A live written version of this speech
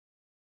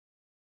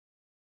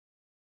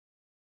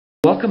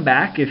Welcome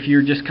back. If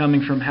you're just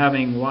coming from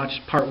having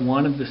watched part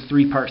one of this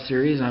three-part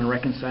series on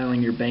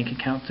reconciling your bank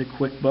account to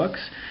QuickBooks,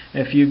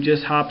 if you've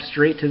just hopped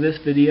straight to this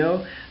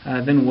video,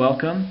 then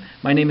welcome.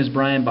 My name is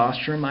Brian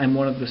Bostrom. I'm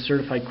one of the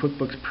certified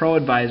QuickBooks Pro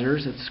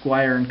advisors at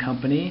Squire &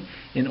 Company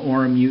in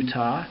Orem,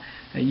 Utah.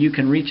 You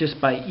can reach us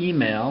by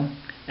email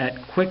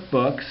at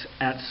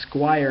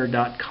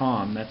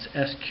quickbooks@squire.com. That's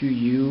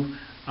SQUIRE.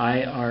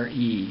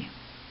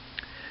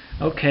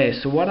 Okay,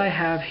 so what I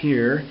have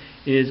here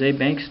is a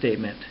bank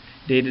statement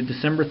dated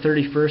December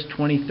 31st,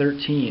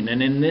 2013,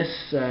 and in this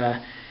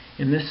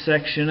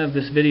section of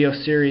this video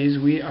series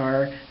we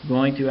are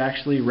going to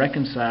actually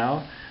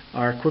reconcile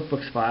our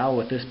QuickBooks file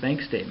with this bank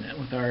statement,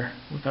 with our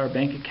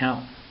bank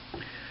account.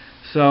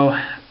 So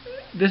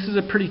this is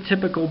a pretty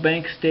typical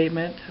bank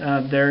statement.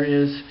 There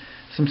is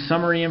some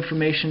summary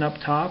information up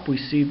top. We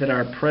see that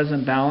our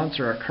present balance,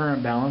 or our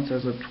current balance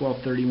as of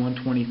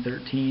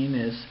 12/31/2013,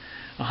 is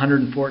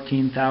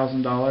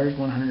 $114,000,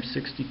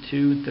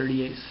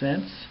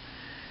 $162.38.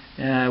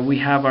 We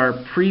have our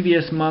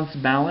previous month's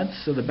balance,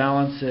 so the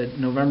balance at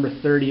November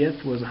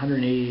 30th was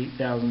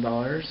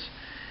 $188,000,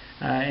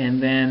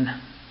 and then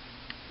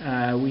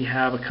we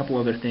have a couple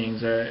other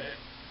things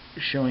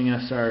showing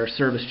us our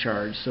service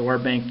charge. So our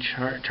bank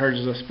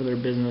charges us for their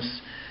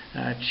business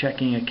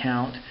checking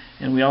account,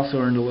 and we also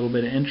earned a little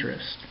bit of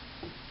interest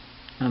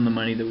on the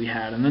money that we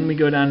had. And then we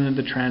go down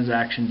into the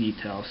transaction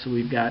details. So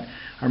we've got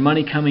our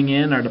money coming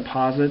in, our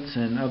deposits,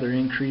 and other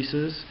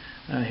increases.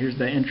 Here's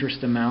the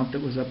interest amount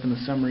that was up in the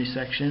summary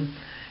section.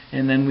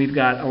 And then we've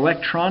got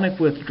electronic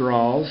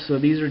withdrawals. So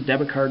these are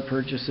debit card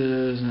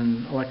purchases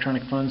and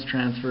electronic funds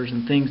transfers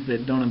and things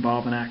that don't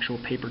involve an actual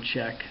paper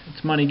check.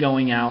 It's money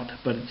going out,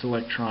 but it's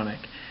electronic.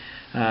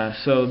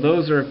 So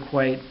those are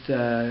quite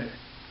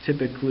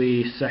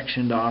typically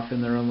sectioned off in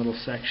their own little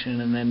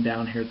section. And then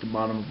down here at the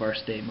bottom of our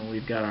statement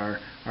we've got our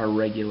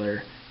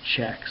regular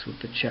checks with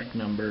the check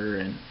number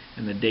and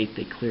the date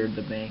they cleared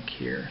the bank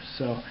here.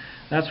 So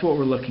that's what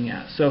we're looking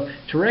at. So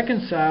to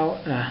reconcile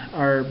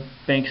our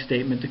bank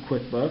statement to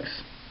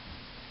QuickBooks,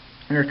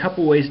 there are a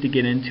couple ways to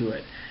get into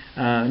it.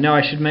 Now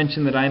I should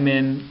mention that I'm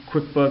in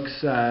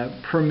QuickBooks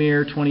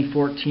Premier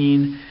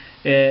 2014.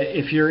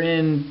 If you're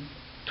in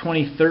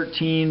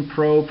 2013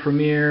 Pro,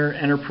 Premier,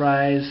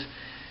 Enterprise,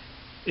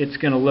 it's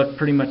going to look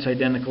pretty much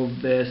identical to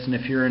this, and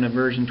if you're in a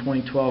version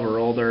 2012 or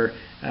older,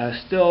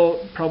 still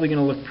probably going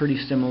to look pretty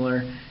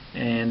similar.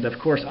 And of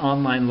course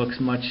online looks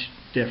much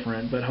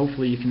different, but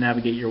hopefully you can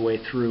navigate your way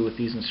through with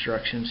these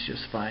instructions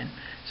just fine.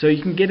 So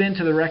you can get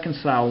into the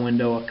reconcile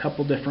window a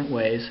couple different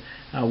ways.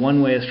 One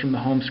way is from the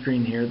home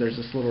screen here. There's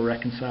this little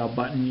reconcile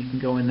button. You can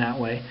go in that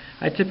way.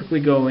 I typically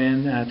go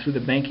in through the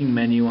banking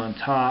menu on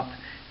top.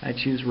 I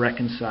choose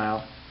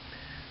reconcile.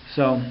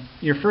 So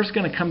you're first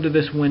going to come to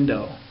this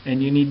window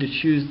and you need to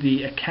choose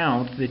the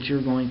account that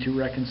you're going to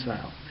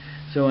reconcile.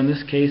 So in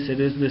this case it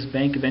is this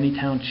Bank of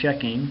Anytown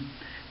checking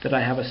that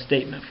I have a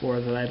statement for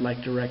that I'd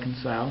like to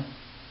reconcile.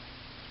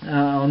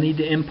 I'll need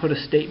to input a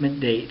statement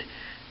date.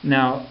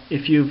 Now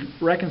if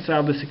you've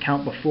reconciled this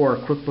account before,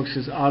 QuickBooks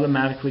is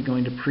automatically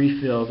going to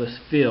pre-fill this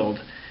field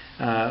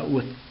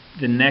with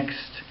the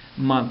next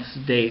month's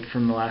date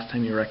from the last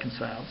time you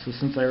reconciled. So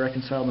since I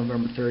reconciled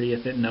November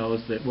 30th, it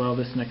knows that, well,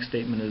 this next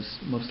statement is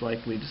most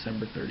likely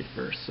December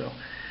 31st. So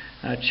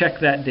check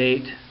that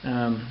date.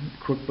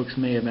 QuickBooks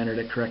may have entered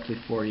it correctly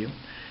for you.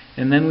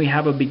 And then we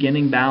have a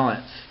beginning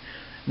balance.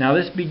 Now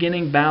this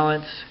beginning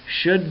balance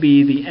should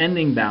be the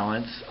ending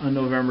balance on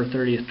November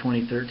 30th,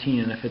 2013,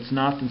 and if it's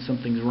not, then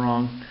something's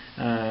wrong.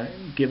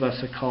 Give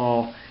us a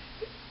call.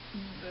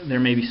 There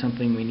may be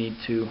something we need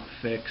to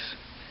fix.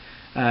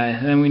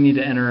 Then we need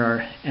to enter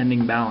our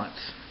ending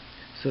balance.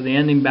 So the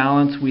ending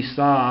balance we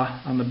saw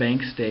on the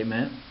bank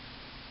statement,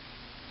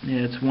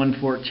 it's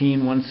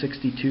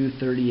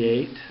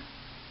 $114,162.38.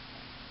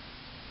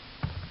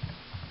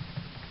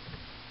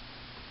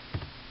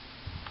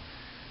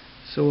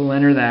 So we'll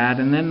enter that,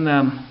 and then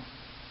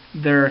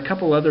there are a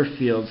couple other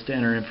fields to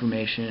enter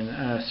information.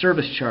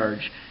 Service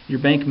charge. Your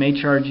bank may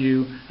charge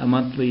you a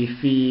monthly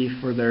fee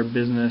for their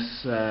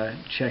business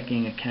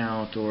checking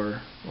account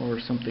or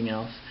something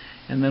else.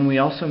 And then we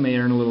also may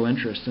earn a little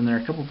interest, and there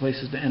are a couple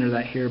places to enter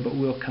that here, but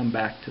we'll come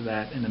back to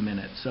that in a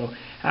minute. So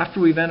after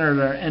we've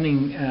entered our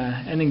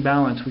ending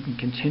balance, we can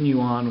continue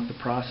on with the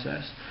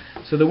process.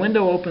 So the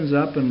window opens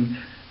up, and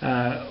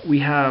we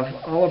have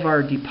all of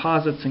our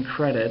deposits and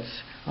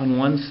credits on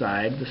one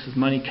side. This is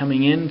money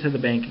coming into the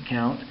bank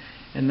account,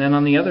 and then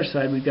on the other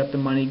side we've got the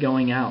money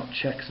going out,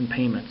 checks and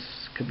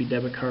payments. Could be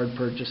debit card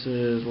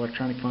purchases,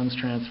 electronic funds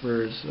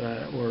transfers,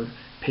 or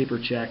paper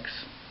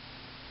checks.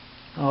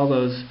 All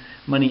those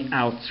money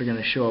outs are going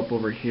to show up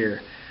over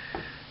here.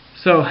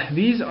 So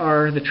these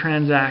are the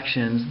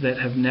transactions that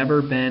have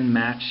never been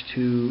matched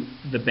to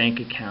the bank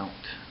account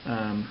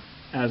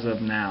as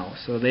of now.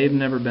 So they've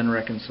never been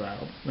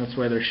reconciled. That's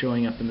why they're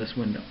showing up in this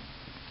window.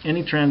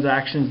 Any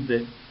transactions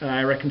that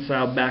I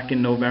reconciled back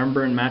in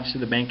November and matched to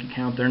the bank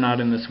account, they're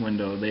not in this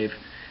window. They've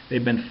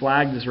been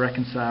flagged as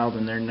reconciled,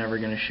 and they're never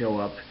going to show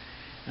up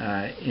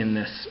in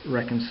this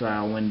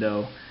reconcile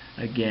window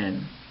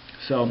again.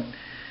 So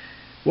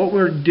What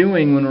we're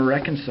doing when we're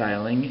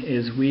reconciling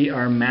is we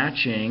are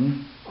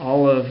matching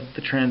all of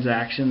the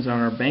transactions on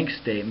our bank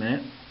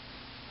statement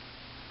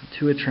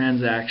to a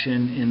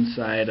transaction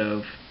inside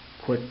of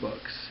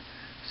QuickBooks.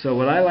 So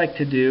what I like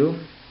to do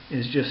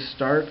is just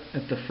start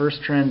at the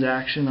first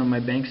transaction on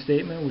my bank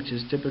statement, which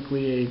is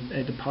typically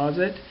a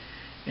deposit,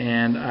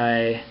 and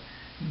I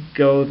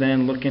go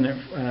then looking at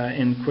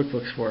in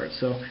QuickBooks for it.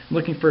 So I'm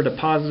looking for a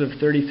deposit of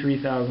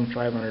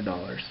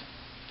 $33,500,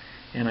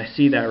 and I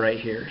see that right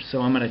here.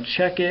 So I'm going to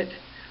check it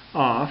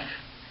off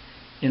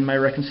in my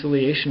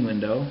reconciliation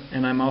window,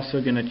 and I'm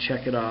also going to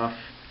check it off.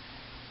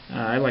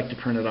 I like to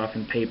print it off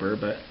in paper,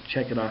 but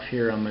check it off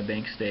here on my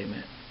bank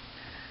statement.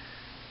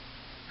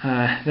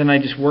 Then I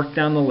just work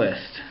down the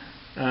list.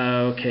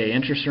 Okay,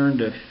 interest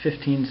earned of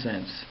 15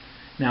 cents.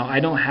 Now I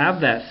don't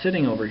have that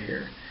sitting over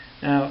here.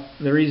 Now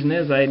the reason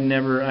is I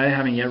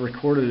haven't yet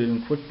recorded it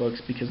in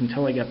QuickBooks, because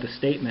until I got the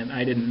statement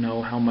I didn't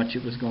know how much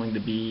it was going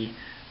to be.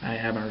 I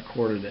haven't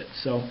recorded it.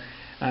 So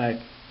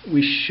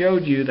we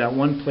showed you that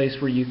one place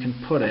where you can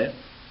put it,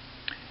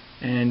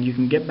 and you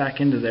can get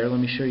back into there. Let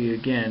me show you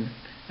again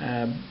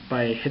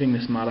by hitting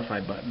this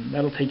modify button.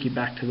 That'll take you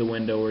back to the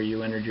window where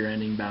you entered your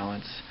ending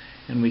balance,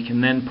 and we can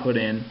then put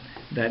in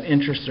that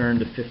interest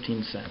earned of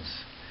 15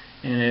 cents.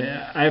 And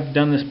I've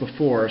done this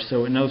before,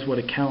 so it knows what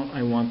account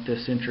I want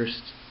this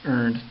interest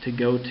earned to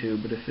go to,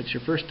 but if it's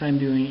your first time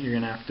doing it, you're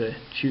going to have to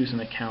choose an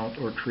account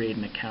or create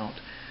an account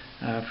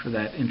for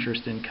that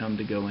interest income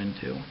to go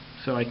into.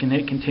 So I can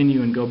hit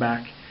continue and go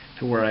back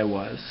to where I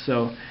was.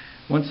 So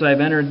once I've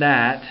entered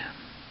that,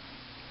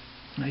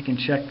 I can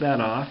check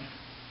that off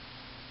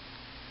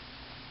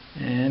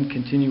and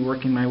continue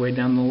working my way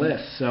down the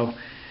list. So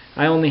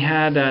I only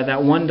had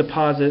that one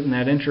deposit, and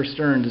that interest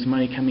earned is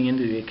money coming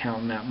into the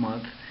account in that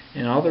month,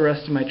 and all the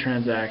rest of my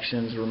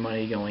transactions were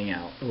money going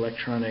out,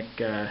 electronic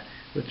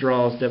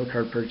withdrawals, debit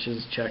card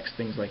purchases, checks,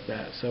 things like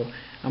that. So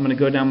I'm going to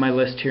go down my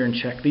list here and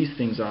check these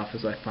things off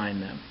as I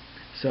find them.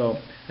 So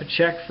a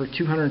check for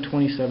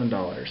 $227.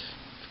 Let's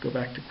go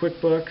back to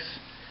QuickBooks.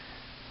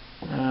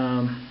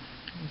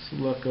 Let's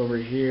look over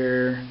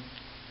here.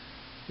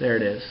 There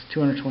it is,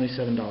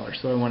 $227.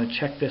 So I want to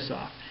check this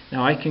off.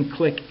 Now I can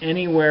click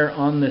anywhere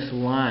on this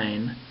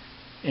line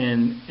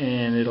and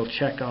it'll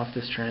check off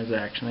this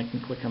transaction. I can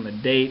click on the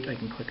date, I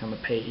can click on the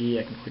payee,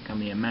 I can click on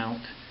the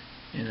amount,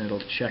 and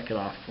it'll check it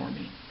off for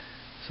me.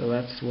 So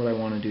that's what I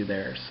want to do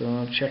there. So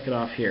I'll check it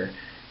off here.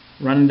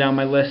 Running down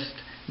my list,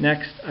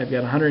 next I've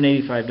got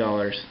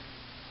 $185.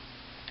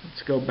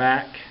 Let's go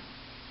back.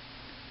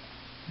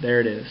 There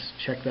it is.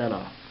 Check that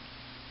off.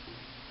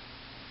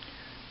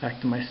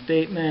 Back to my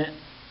statement.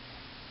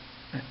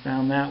 I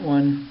found that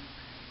one.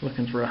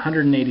 Looking for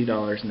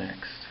 $180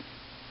 next.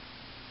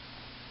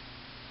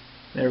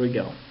 There we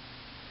go.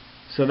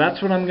 So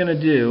that's what I'm going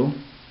to do.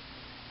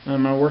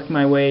 I'm going to work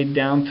my way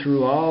down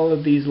through all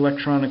of these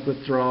electronic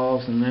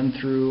withdrawals and then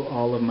through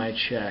all of my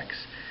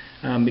checks.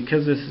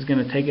 Because this is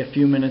going to take a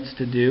few minutes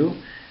to do,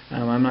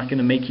 I'm not going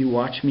to make you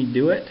watch me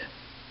do it.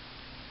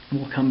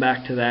 We'll come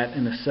back to that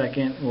in a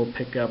second. We'll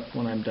pick up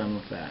when I'm done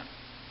with that.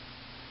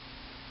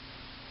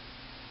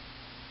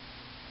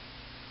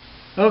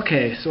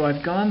 Okay, so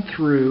I've gone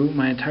through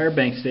my entire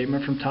bank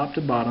statement from top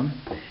to bottom,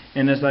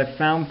 and as I've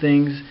found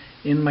things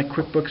in my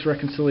QuickBooks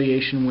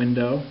reconciliation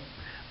window,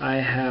 I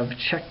have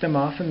checked them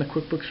off in the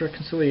QuickBooks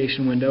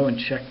reconciliation window and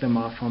checked them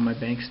off on my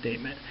bank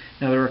statement.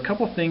 Now there were a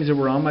couple things that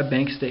were on my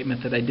bank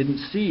statement that I didn't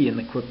see in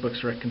the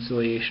QuickBooks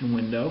reconciliation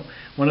window.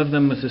 One of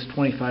them was this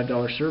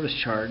 $25 service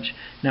charge.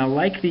 Now,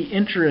 like the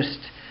interest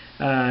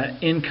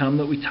income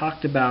that we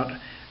talked about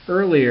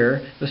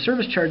earlier, the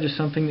service charge is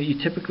something that you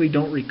typically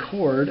don't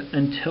record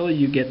until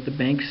you get the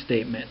bank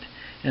statement.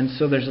 And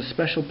so there's a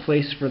special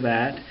place for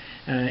that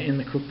in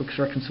the QuickBooks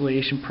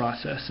reconciliation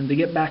process. And to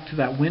get back to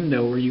that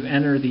window where you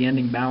enter the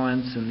ending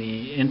balance and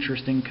the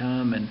interest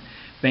income and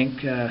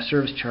bank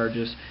service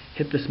charges,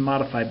 hit this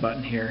modify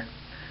button here,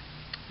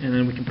 and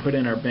then we can put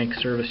in our bank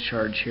service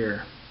charge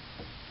here.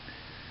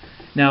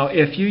 Now,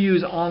 if you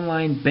use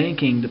online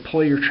banking to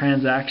pull your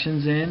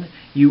transactions in,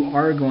 you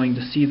are going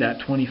to see that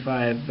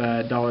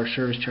 $25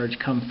 service charge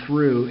come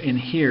through in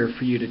here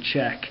for you to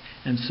check.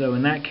 And so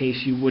in that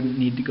case, you wouldn't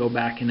need to go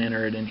back and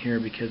enter it in here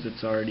because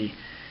it's already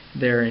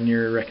there in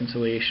your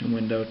reconciliation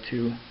window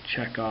to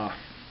check off.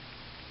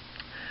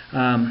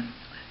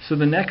 So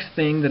the next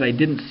thing that I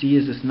didn't see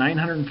is this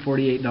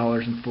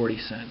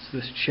 $948.40,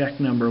 this check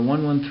number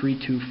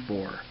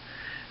 11324.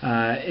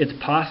 It's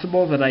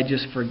possible that I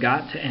just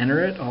forgot to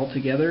enter it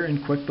altogether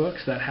in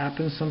QuickBooks. That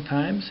happens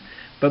sometimes.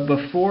 But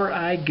before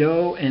I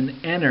go and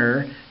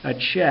enter a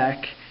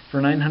check for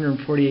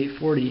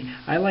 $948.40,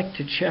 I like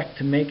to check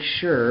to make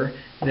sure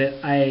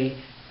that I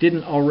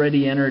didn't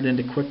already enter it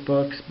into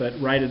QuickBooks but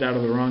write it out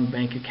of the wrong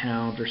bank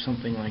account or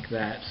something like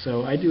that.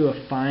 So I do a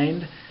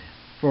find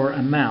for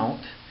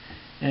amount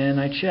and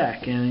I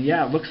check. And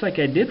yeah, it looks like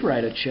I did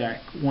write a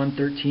check,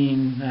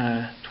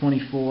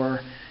 $113.24.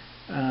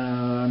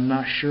 I'm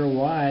not sure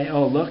why.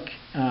 Oh, look,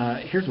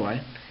 here's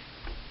why.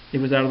 It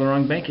was out of the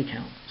wrong bank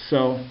account.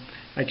 So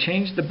I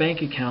change the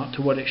bank account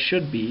to what it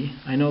should be.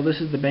 I know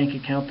this is the bank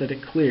account that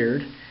it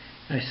cleared.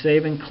 I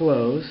save and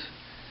close.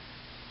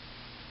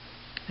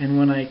 And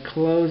when I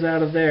close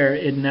out of there,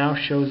 it now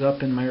shows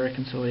up in my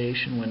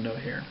reconciliation window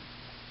here.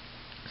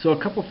 So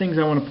a couple things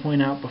I want to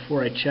point out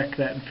before I check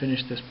that and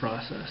finish this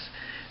process.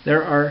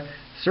 There are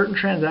certain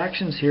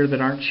transactions here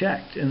that aren't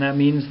checked, and that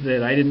means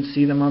that I didn't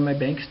see them on my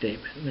bank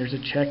statement. There's a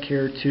check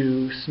here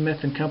to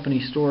Smith & Company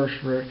stores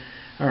for,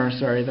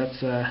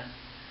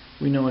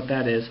 we know what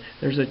that is.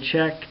 There's a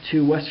check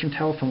to Western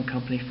Telephone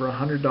Company for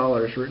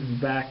 $100 written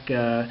back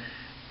a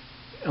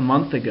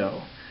month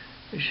ago.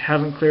 It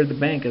hasn't cleared the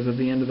bank as of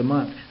the end of the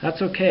month.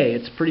 That's okay.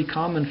 It's pretty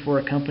common for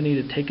a company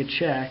to take a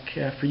check,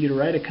 for you to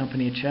write a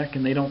company a check,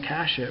 and they don't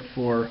cash it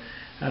for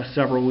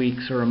several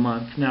weeks or a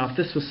month. Now, if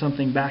this was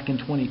something back in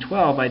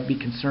 2012, I'd be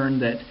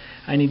concerned that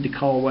I need to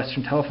call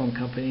Western Telephone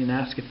Company and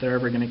ask if they're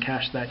ever going to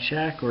cash that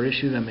check or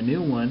issue them a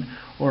new one,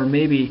 or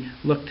maybe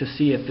look to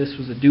see if this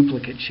was a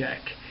duplicate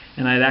check.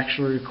 And I'd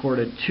actually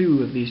recorded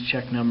 2 of these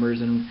check numbers,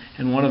 and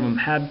one of them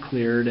had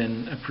cleared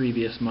in a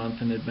previous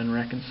month and had been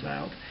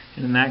reconciled.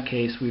 And in that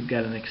case, we've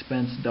got an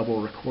expense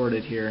double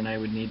recorded here, and I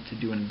would need to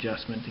do an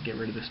adjustment to get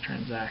rid of this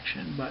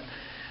transaction. But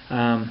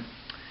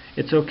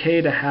it's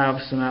okay to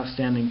have some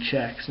outstanding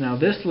checks. Now,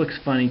 this looks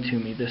funny to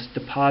me. This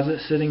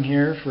deposit sitting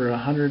here for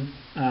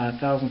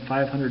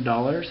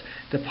 $100,500.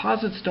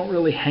 Deposits don't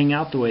really hang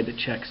out the way that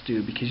checks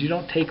do, because you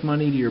don't take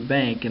money to your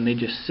bank and they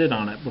just sit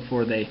on it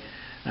before they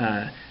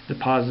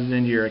deposit it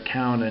into your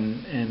account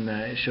and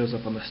it shows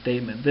up on the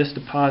statement. This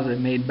deposit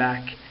made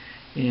back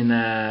in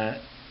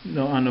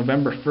on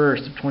November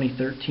 1st of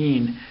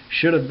 2013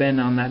 should have been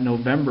on that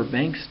November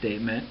bank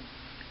statement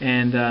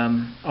and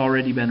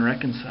already been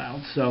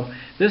reconciled. So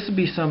this would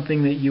be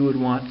something that you would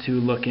want to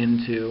look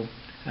into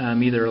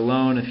either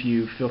alone if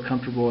you feel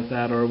comfortable with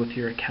that, or with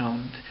your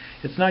accountant.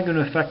 It's not going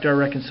to affect our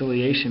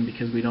reconciliation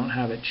because we don't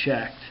have it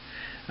checked.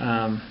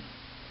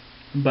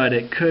 But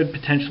it could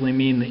potentially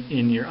mean that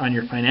on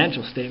your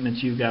financial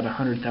statements you've got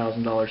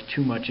 $100,000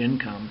 too much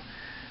income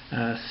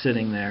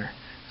sitting there.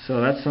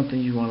 So that's something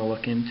you want to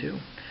look into.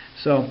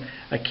 So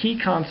a key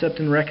concept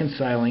in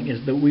reconciling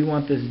is that we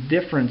want this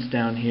difference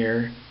down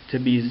here to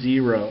be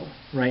 0.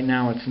 Right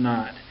now it's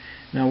not.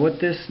 Now what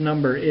this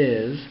number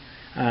is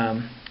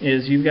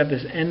you've got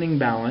this ending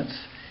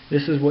balance.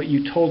 This is what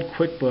you told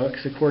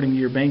QuickBooks, according to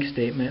your bank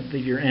statement,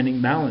 that your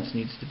ending balance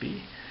needs to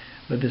be.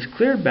 But this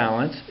cleared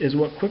balance is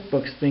what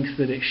QuickBooks thinks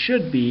that it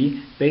should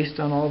be based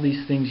on all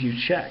these things you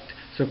checked.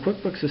 So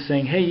QuickBooks is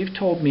saying, hey, you've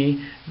told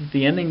me that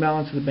the ending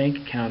balance of the bank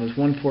account is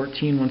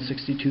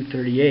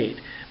 $114,162.38,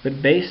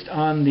 but based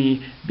on the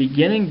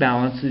beginning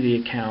balance of the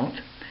account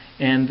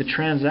and the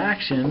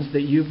transactions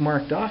that you've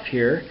marked off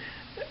here,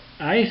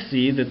 I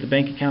see that the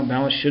bank account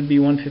balance should be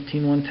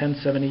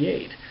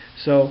 $115,110.78.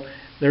 So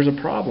there's a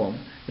problem.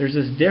 There's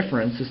this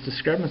difference, this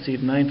discrepancy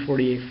of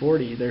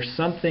 $948.40. There's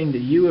something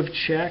that you have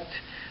checked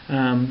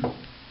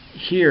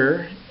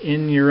here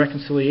in your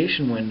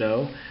reconciliation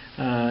window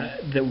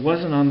that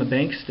wasn't on the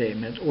bank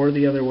statement, or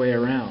the other way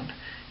around.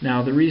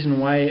 Now, the reason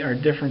why our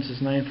difference is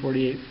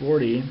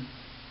 $948.40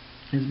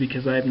 is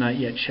because I have not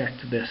yet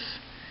checked this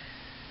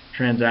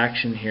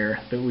transaction here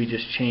that we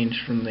just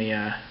changed from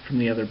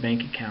the other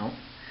bank account.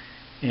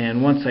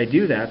 And once I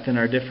do that, then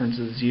our difference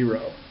is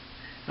 0.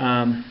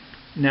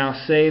 Now,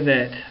 say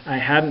that I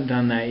hadn't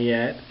done that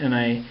yet, and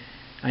I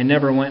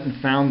never went and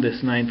found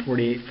this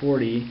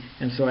 $948.40,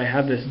 and so I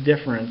have this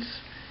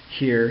difference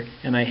here,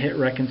 and I hit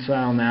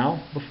reconcile now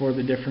before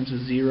the difference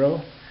is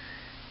 0.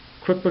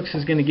 QuickBooks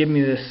is going to give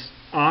me this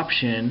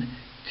option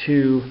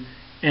to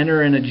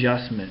enter an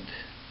adjustment.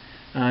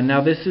 Now,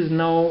 this is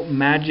no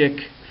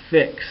magic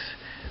fix.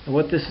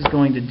 What this is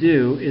going to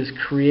do is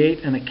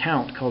create an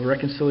account called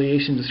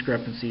reconciliation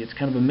discrepancy. It's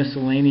kind of a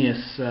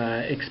miscellaneous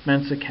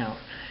expense account.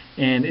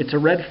 And it's a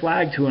red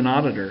flag to an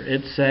auditor.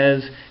 It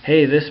says,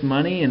 hey, this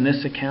money in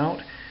this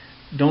account,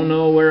 don't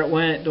know where it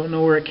went, don't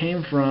know where it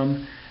came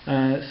from.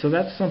 So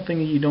that's something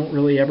that you don't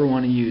really ever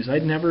want to use.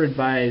 I'd never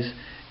advise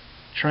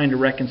trying to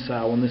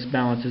reconcile when this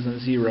balance isn't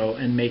 0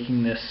 and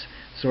making this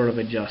sort of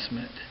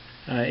adjustment.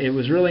 It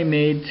was really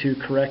made to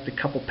correct a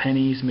couple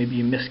pennies. Maybe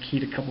you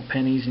miskeyed a couple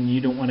pennies and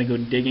you don't want to go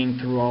digging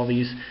through all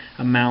these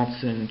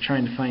amounts and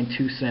trying to find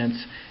 2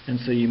 cents, and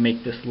so you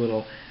make this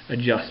little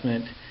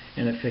adjustment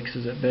and it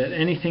fixes it. But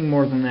anything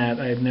more than that,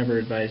 I've never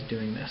advised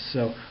doing this.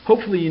 So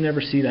hopefully you never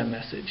see that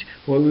message.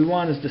 What we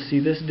want is to see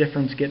this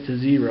difference get to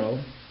 0,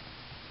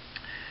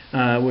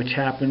 which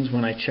happens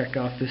when I check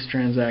off this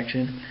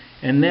transaction,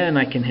 and then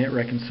I can hit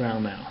reconcile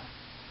now.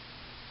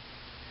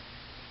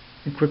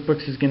 And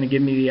QuickBooks is going to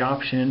give me the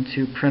option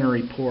to print a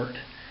report.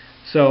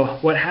 So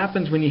what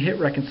happens when you hit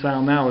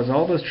reconcile now is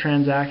all those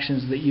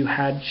transactions that you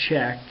had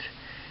checked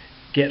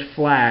get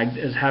flagged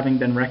as having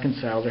been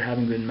reconciled or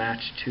having been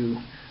matched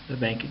to the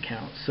bank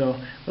account. So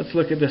let's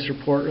look at this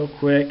report real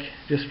quick,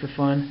 just for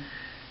fun.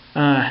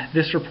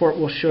 This report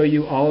will show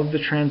you all of the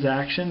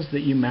transactions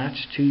that you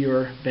matched to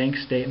your bank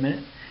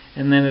statement,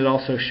 and then it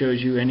also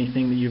shows you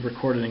anything that you've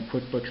recorded in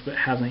QuickBooks but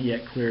hasn't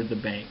yet cleared the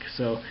bank.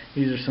 So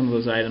these are some of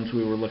those items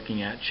we were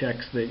looking at,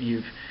 checks that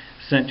you've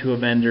sent to a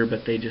vendor,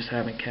 but they just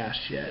haven't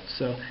cashed yet.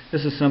 So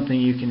this is something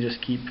you can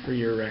just keep for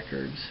your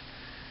records.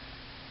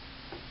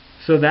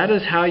 So that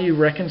is how you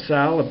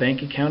reconcile a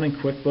bank account in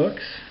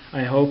QuickBooks.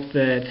 I hope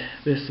that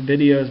this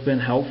video has been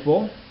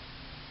helpful.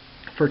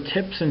 For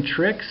tips and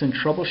tricks and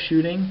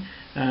troubleshooting,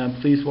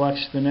 please watch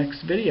the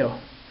next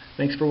video.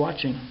 Thanks for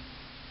watching.